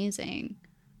they're amazing.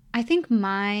 I think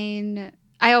mine...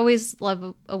 I always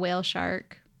love a whale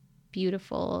shark.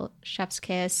 Beautiful. Chef's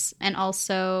kiss. And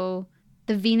also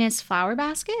the Venus flower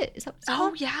basket. Is that what it's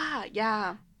called? Oh,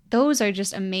 yeah. Those are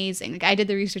just amazing. Like, I did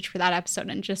the research for that episode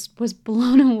and just was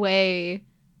blown away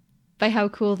by how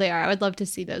cool they are. I would love to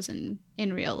see those in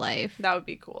real life. That would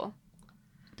be cool.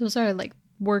 Those are like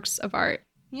works of art.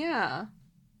 Yeah.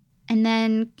 And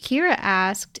then Kira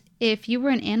asked, if you were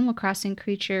an Animal Crossing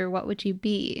creature, what would you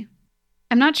be?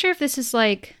 I'm not sure if this is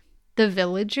like the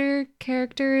villager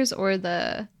characters or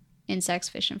the insects,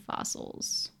 fish, and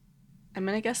fossils. I'm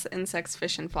going to guess the insects,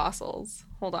 fish, and fossils.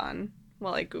 Hold on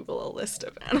while I Google a list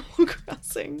of Animal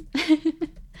Crossing.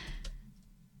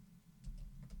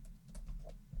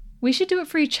 We should do it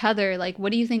for each other. Like,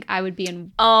 what do you think I would be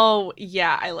in? Oh,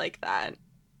 yeah, I like that.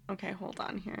 Okay, hold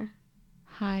on here.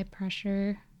 High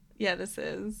pressure. Yeah, this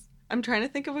is. I'm trying to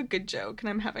think of a good joke, and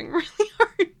I'm having a really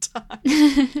hard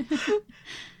time.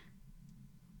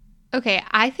 Okay,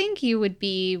 I think you would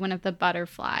be one of the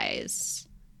butterflies.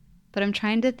 But I'm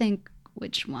trying to think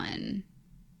which one.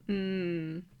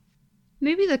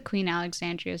 Maybe the Queen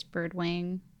Alexandria's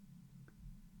birdwing.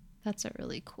 That's a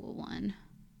really cool one.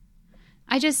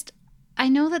 I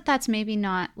know that that's maybe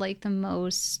not like the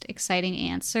most exciting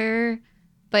answer,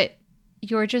 but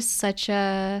you're just such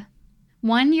a...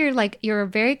 One, you're a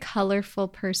very colorful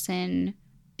person,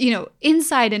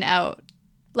 inside and out.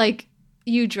 Like,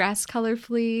 you dress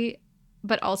colorfully,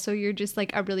 but also you're just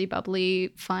like a really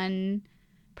bubbly, fun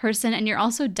person. And you're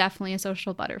also definitely a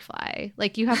social butterfly.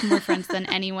 Like, you have more friends than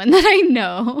anyone that I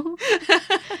know.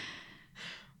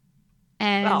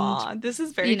 And aw, this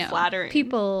is very flattering.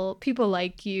 People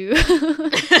like you.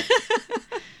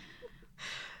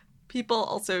 People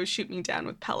also shoot me down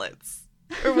with pellets.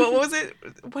 Or what was it?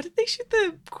 What did they shoot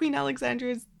the Queen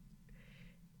Alexandra's?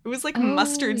 It was like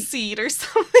mustard seed or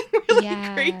something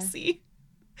really crazy.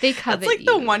 They covet That's like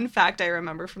the one fact I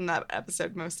remember from that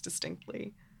episode most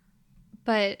distinctly.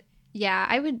 But yeah,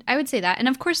 I would say that. And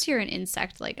of course you're an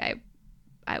insect. Like,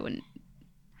 I wouldn't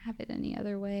have it any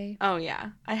other way. Oh yeah,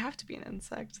 I have to be an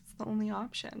insect. It's the only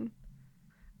option.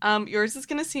 Yours is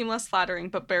gonna seem less flattering,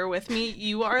 but bear with me.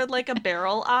 You are like a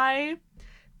barrel eye,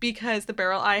 because the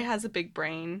barrel eye has a big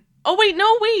brain. Oh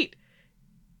wait.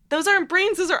 Those aren't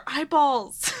brains, those are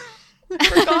eyeballs. I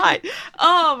forgot.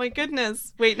 Oh my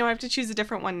goodness. Wait, no, I have to choose a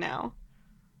different one now.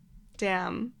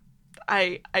 Damn.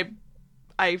 I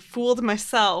fooled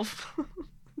myself.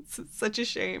 It's such a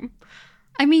shame.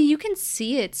 I mean, you can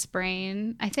see its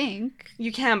brain, I think.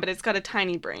 You can, but it's got a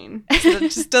tiny brain. So that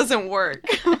just doesn't work.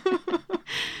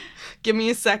 Give me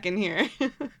a second here.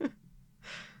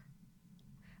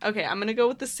 Okay, I'm going to go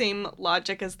with the same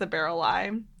logic as the barrel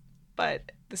eye,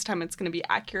 but this time it's going to be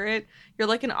accurate. You're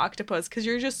like an octopus because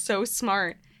you're just so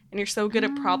smart and you're so good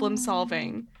at problem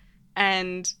solving.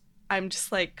 And I'm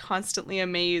just like constantly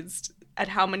amazed at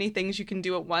how many things you can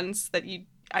do at once that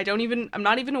I'm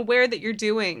not even aware that you're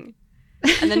doing.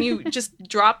 And then you just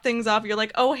drop things off. You're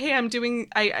like, oh, hey,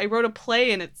 I wrote a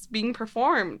play and it's being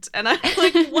performed. And I'm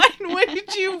like, what? When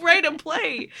did you write a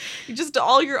play?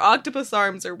 All your octopus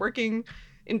arms are working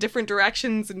in different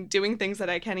directions and doing things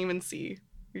that I can't even see.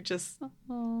 You're just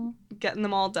getting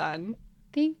them all done.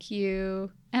 Thank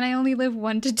you. And I only live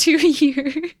 1 to 2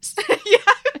 years.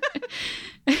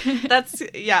 Yeah.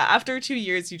 After 2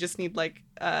 years, you just need like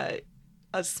a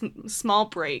small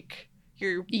break.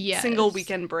 Your single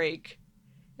weekend break.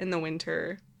 In the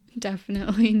winter.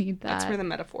 Definitely need that. That's where the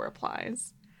metaphor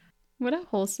applies. What a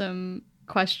wholesome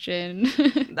question.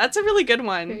 That's a really good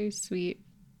one. Very sweet.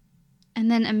 And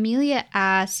then Amelia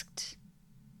asked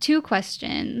 2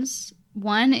 questions.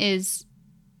 One is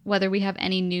whether we have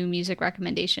any new music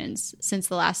recommendations since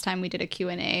the last time we did a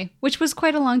Q&A, which was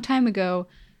quite a long time ago.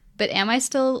 But am I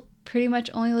still pretty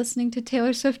much only listening to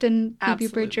Taylor Swift and Phoebe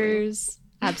Bridgers?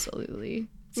 Absolutely.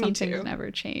 Some things never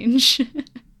change.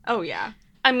 Oh, yeah.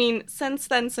 I mean, since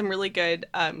then, some really good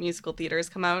musical theater has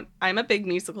come out. I'm a big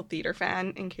musical theater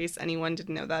fan, in case anyone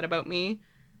didn't know that about me.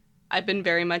 I've been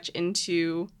very much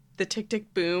into the Tick,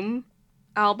 Tick, Boom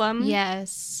album.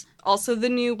 Yes. Also the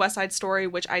new West Side Story,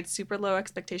 which I had super low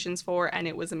expectations for, and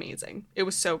it was amazing. It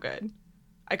was so good.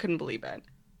 I couldn't believe it.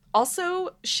 Also,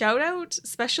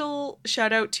 special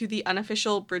shout out to the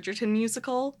unofficial Bridgerton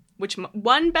musical, which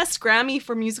won Best Grammy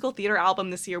for Musical Theater Album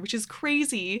this year, which is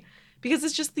crazy, because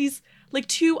it's just these like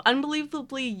 2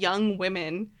 unbelievably young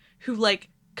women who like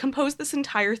composed this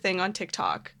entire thing on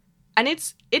TikTok. And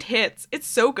it hits. It's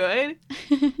so good.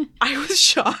 I was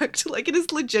shocked. Like, it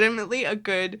is legitimately a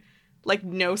good, like,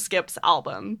 no skips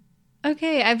album.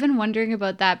 Okay, I've been wondering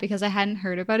about that because I hadn't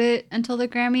heard about it until the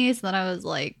Grammys. Then I was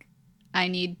like, I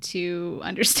need to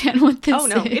understand what this is. Oh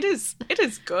no, it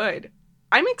is good.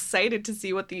 I'm excited to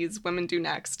see what these women do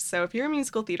next. So if you're a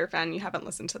musical theater fan and you haven't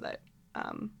listened to that,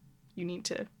 you need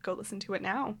to go listen to it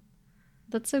now.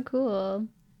 That's so cool.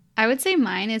 I would say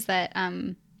mine is that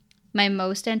my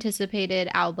most anticipated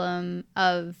album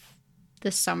of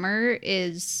the summer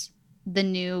is the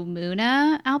new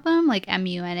Muna album, like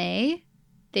M-U-N-A.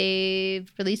 They've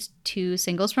released 2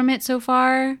 singles from it so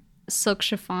far, Silk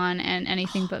Chiffon and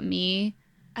Anything But Me.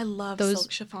 I love Silk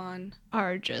Chiffon.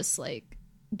 Are just like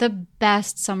the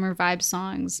best summer vibe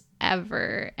songs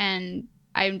ever. And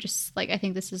I'm just like, I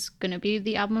think this is going to be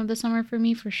the album of the summer for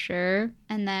me for sure.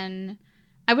 And then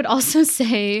I would also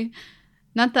say,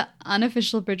 not the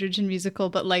unofficial Bridgerton musical,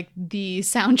 but like the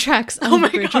soundtracks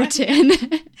of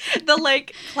Bridgerton. The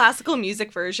like classical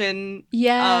music version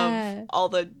of all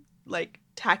the like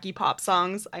tacky pop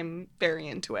songs. I'm very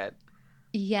into it.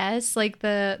 Yes, like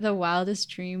the Wildest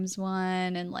Dreams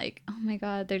one, and like, oh my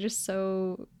god, they're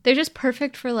just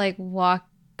perfect for like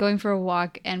going for a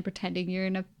walk and pretending you're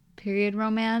in a period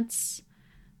romance,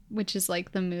 which is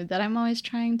like the mood that I'm always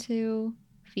trying to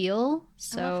feel.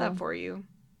 So I love that for you.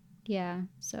 Yeah,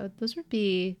 so those would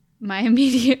be my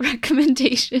immediate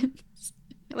recommendations.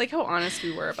 I like how honest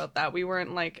we were about that. We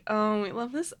weren't like, oh, we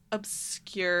love this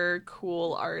obscure,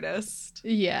 cool artist.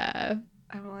 Yeah.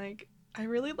 I'm like, I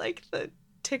really like the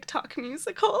TikTok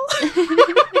musical.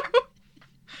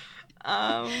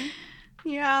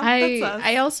 Yeah, that's us.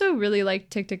 I also really like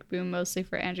Tick Tick Boom, mostly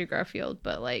for Andrew Garfield,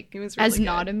 but like It was really as good.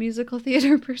 not a musical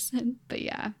theater person. But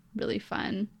yeah, really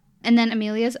fun. And then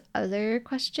Amelia's other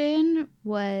question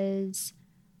was,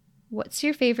 what's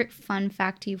your favorite fun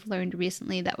fact you've learned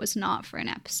recently that was not for an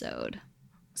episode?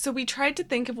 So we tried to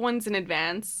think of ones in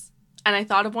advance, and I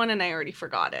thought of one and I already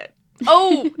forgot it.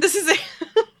 Oh, this is it.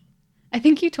 I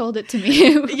think you told it to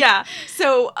me. Yeah.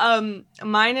 So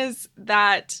mine is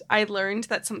that I learned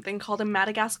that something called a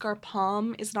Madagascar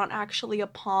palm is not actually a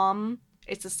palm.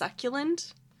 It's a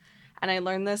succulent. And I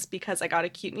learned this because I got a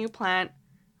cute new plant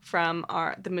from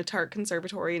the Matart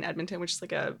Conservatory in Edmonton, which is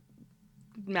like a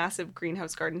massive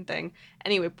greenhouse garden thing.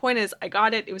 Anyway, point is, I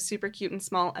got it. It was super cute and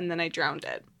small, and then I drowned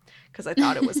it because I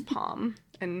thought it was palm.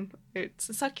 And it's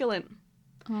a succulent.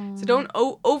 Aww. So don't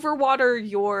overwater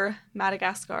your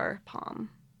Madagascar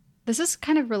palm. This is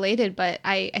kind of related, but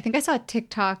I think I saw a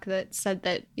TikTok that said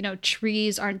that, you know,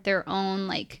 trees aren't their own,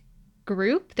 like,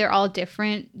 group. They're all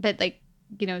different, but, like,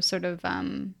 you know, sort of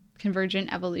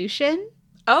convergent evolution.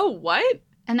 Oh, what?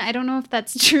 And I don't know if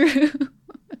that's true,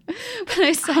 but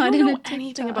I saw I it don't in know a TikTok.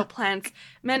 anything about plants.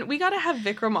 Man, we gotta have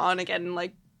Vikram on again and,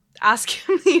 like, ask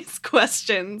him these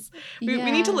questions. We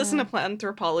need to listen to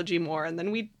Planthropology more, and then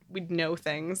we'd know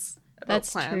things about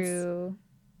That's plants. true.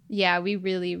 Yeah, we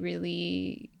really,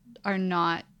 really are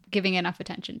not giving enough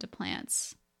attention to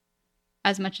plants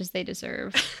as much as they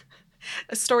deserve.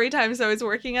 A story time. So I was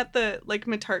working at the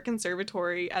Matart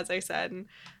Conservatory, as I said, and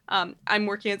I'm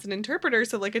working as an interpreter,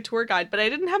 so like a tour guide, but I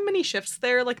didn't have many shifts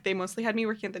there. Like they mostly had me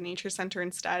working at the nature center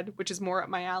instead, which is more up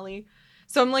my alley.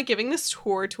 So I'm like giving this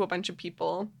tour to a bunch of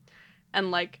people,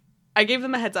 and like I gave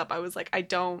them a heads up. I was like, I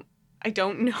don't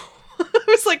know. I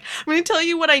was like, I'm going to tell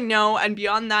you what I know, and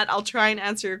beyond that, I'll try and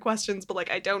answer your questions, but,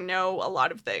 like, I don't know a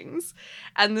lot of things.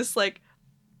 And this, like,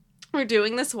 we're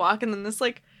doing this walk, and then this,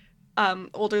 like,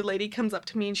 older lady comes up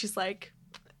to me, and she's like,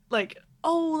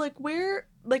 oh, like, where,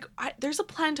 like, there's a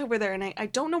plant over there, and I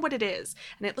don't know what it is,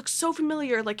 and it looks so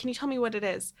familiar, like, can you tell me what it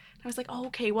is? And I was like, oh,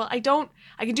 okay, well, I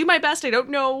can do my best, I don't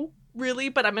know, really,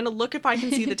 but I'm going to look if I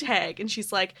can see the tag. And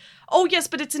she's like, oh, yes,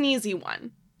 but it's an easy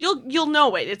one. You'll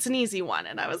know it. It's an easy one.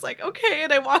 And I was like, okay.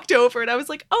 And I walked over and I was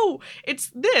like, oh,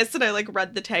 it's this. And I like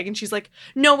read the tag and she's like,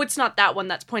 no, it's not that one.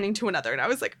 That's pointing to another. And I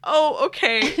was like, oh,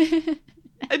 okay.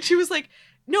 And she was like,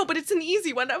 no, but it's an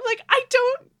easy one. I'm like,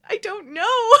 I don't know.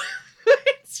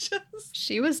 It's just.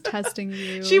 She was testing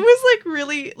you. She was like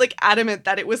really like adamant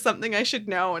that it was something I should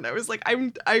know. And I was like,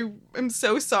 I'm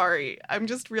so sorry. I'm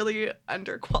just really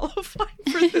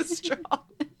underqualified for this job.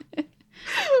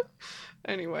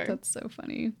 Anyway. That's so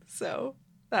funny. So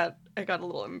that I got a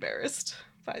little embarrassed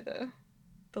by the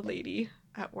lady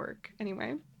at work.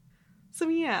 Anyway. So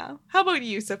yeah. How about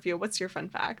you, Sophia? What's your fun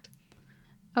fact?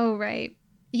 Oh, right.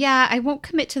 Yeah, I won't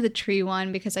commit to the tree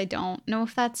one because I don't know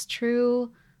if that's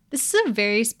true. This is a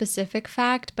very specific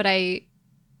fact, but I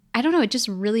don't know, it just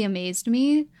really amazed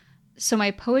me. So my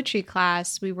poetry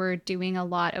class, we were doing a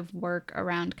lot of work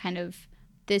around kind of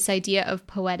this idea of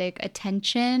poetic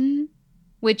attention,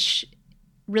 which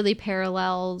really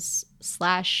parallels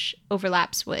 /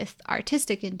 overlaps with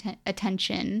artistic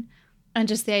attention, and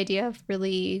just the idea of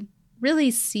really,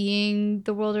 really seeing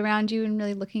the world around you and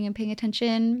really looking and paying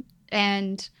attention.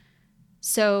 And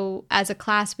so as a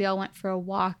class, we all went for a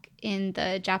walk in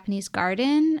the Japanese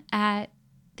garden at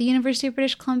the University of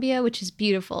British Columbia, which is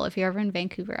beautiful. If you're ever in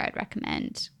Vancouver, I'd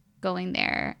recommend going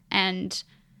there. And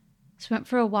so we went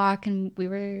for a walk and we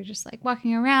were just like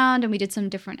walking around, and we did some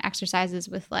different exercises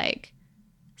with like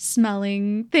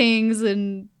smelling things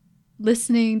and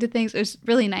listening to things. It was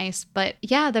really nice. But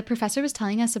yeah, the professor was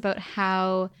telling us about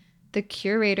how the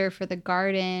curator for the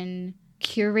garden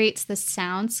curates the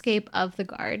soundscape of the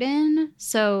garden.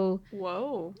 So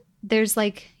whoa, there's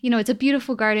like, you know, it's a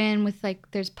beautiful garden with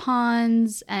like, there's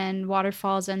ponds and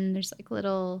waterfalls, and there's like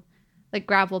little like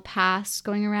gravel paths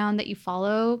going around that you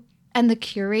follow. And the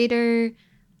curator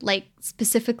like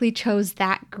specifically chose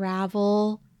that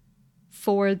gravel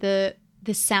for the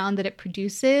sound that it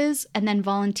produces. And then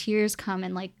volunteers come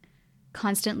and like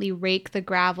constantly rake the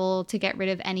gravel to get rid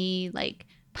of any like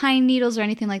pine needles or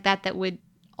anything like that would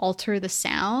alter the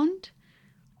sound.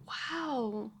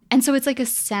 Wow. And so it's like a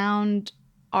sound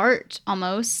art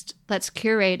almost that's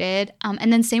curated.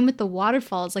 And then same with the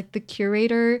waterfalls. Like the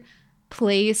curator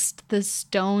placed the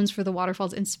stones for the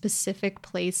waterfalls in specific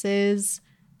places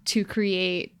to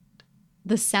create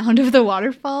the sound of the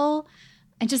waterfall.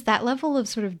 And just that level of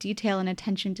sort of detail and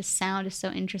attention to sound is so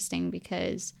interesting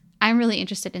because I'm really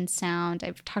interested in sound.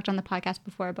 I've talked on the podcast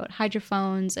before about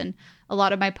hydrophones, and a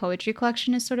lot of my poetry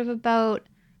collection is sort of about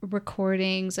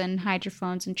recordings and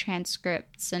hydrophones and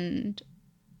transcripts and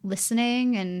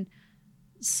listening. And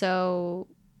so,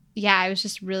 yeah, I was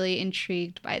just really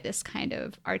intrigued by this kind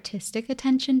of artistic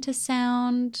attention to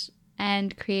sound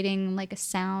and creating like a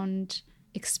sound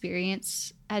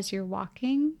experience as you're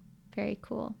walking. Very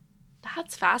cool.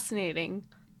 That's fascinating.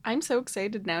 I'm so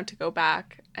excited now to go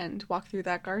back and walk through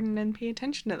that garden and pay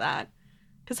attention to that.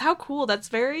 Because how cool. That's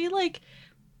very like,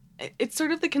 it's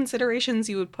sort of the considerations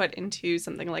you would put into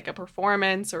something like a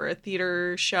performance or a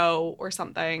theater show or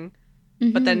something,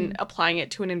 but then applying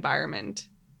it to an environment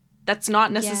that's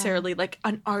not necessarily like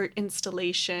an art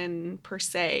installation per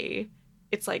se.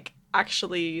 It's like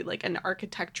actually like an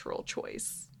architectural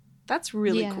choice. That's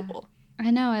really cool. I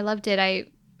know. I loved it. I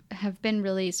have been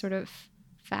really sort of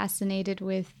fascinated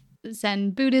with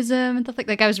Zen Buddhism and stuff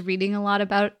like I was reading a lot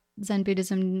about Zen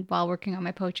Buddhism while working on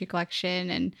my poetry collection.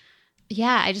 And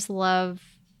yeah, I love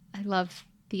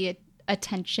the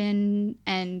attention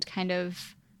and kind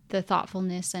of the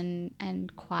thoughtfulness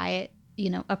and quiet,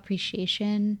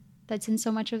 appreciation that's in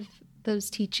so much of those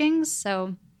teachings.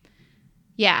 So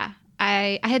yeah,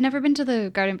 I had never been to the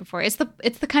garden before. It's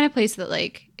the kind of place that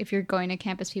like if you're going to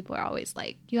campus, people are always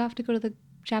like, you have to go to the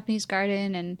Japanese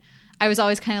garden. And I was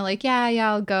always kind of like, yeah,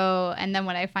 I'll go. And then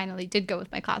when I finally did go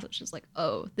with my class, it was just like,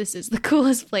 oh, this is the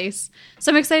coolest place.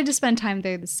 So I'm excited to spend time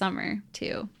there this summer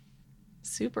too.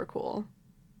 Super cool.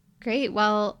 Great.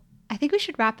 Well, I think we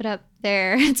should wrap it up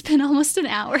there. It's been almost an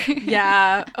hour.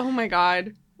 Yeah. Oh my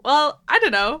God. Well, I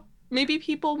don't know. Maybe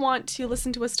people want to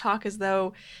listen to us talk as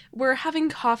though we're having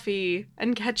coffee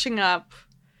and catching up.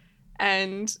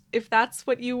 And if that's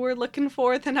what you were looking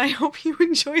for, then I hope you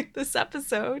enjoyed this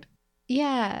episode.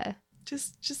 Yeah.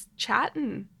 Just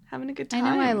chatting, having a good time.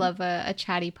 I know I love a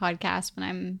chatty podcast when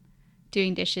I'm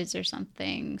doing dishes or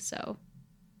something, so.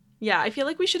 Yeah, I feel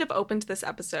like we should have opened this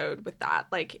episode with that.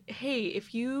 Like, hey,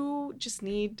 if you just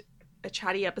need a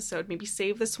chatty episode, maybe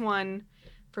save this one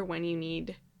for when you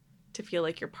need to feel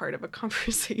like you're part of a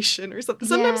conversation or something.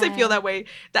 Sometimes I feel that way.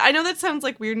 I know that sounds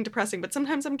like weird and depressing, but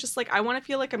sometimes I'm just like, I want to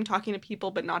feel like I'm talking to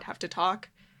people but not have to talk.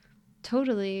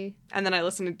 Totally. And then I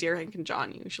listen to Dear Hank and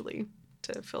John usually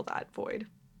to fill that void.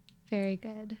 Very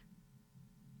good.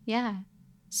 Yeah.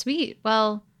 Sweet.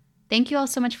 Well, thank you all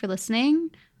so much for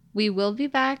listening. We will be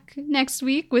back next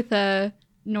week with a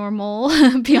normal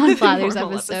Beyond Blathers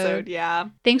episode. Yeah.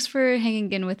 Thanks for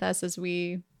hanging in with us as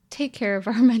we take care of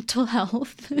our mental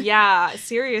health. Yeah,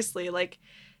 seriously. Like,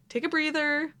 take a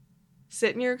breather,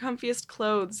 sit in your comfiest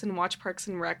clothes, and watch Parks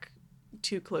and Rec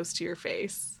too close to your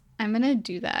face. I'm going to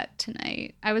do that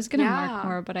tonight. I was going to mark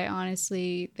more, but I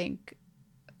honestly think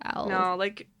I'll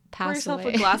pass pour yourself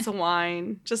away. A glass of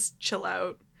wine. Just chill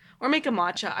out. Or make a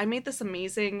matcha. I made this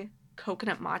amazing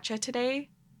coconut matcha today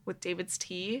with David's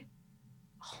tea.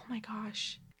 Oh my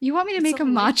gosh. You want me to make a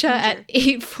matcha at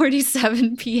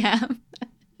 8:47 p.m.?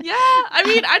 Yeah, I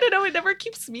mean, I don't know. It never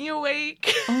keeps me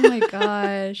awake. Oh my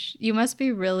gosh. You must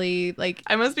be really, like...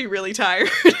 I must be really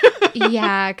tired.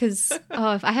 Yeah, because,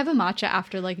 if I have a matcha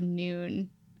after, like,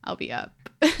 noon, I'll be up.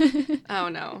 Oh,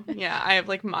 no. Yeah, I have,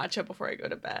 like, matcha before I go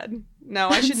to bed. No,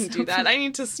 I shouldn't do that. I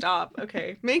need to stop.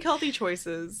 Okay. Make healthy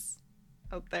choices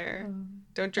out there.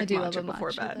 Don't drink matcha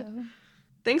before bed. Though.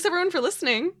 Thanks, everyone, for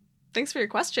listening. Thanks for your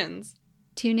questions.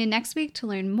 Tune in next week to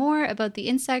learn more about the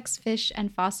insects, fish,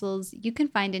 and fossils you can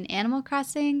find in Animal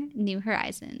Crossing: New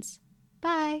Horizons.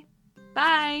 Bye!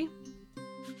 Bye!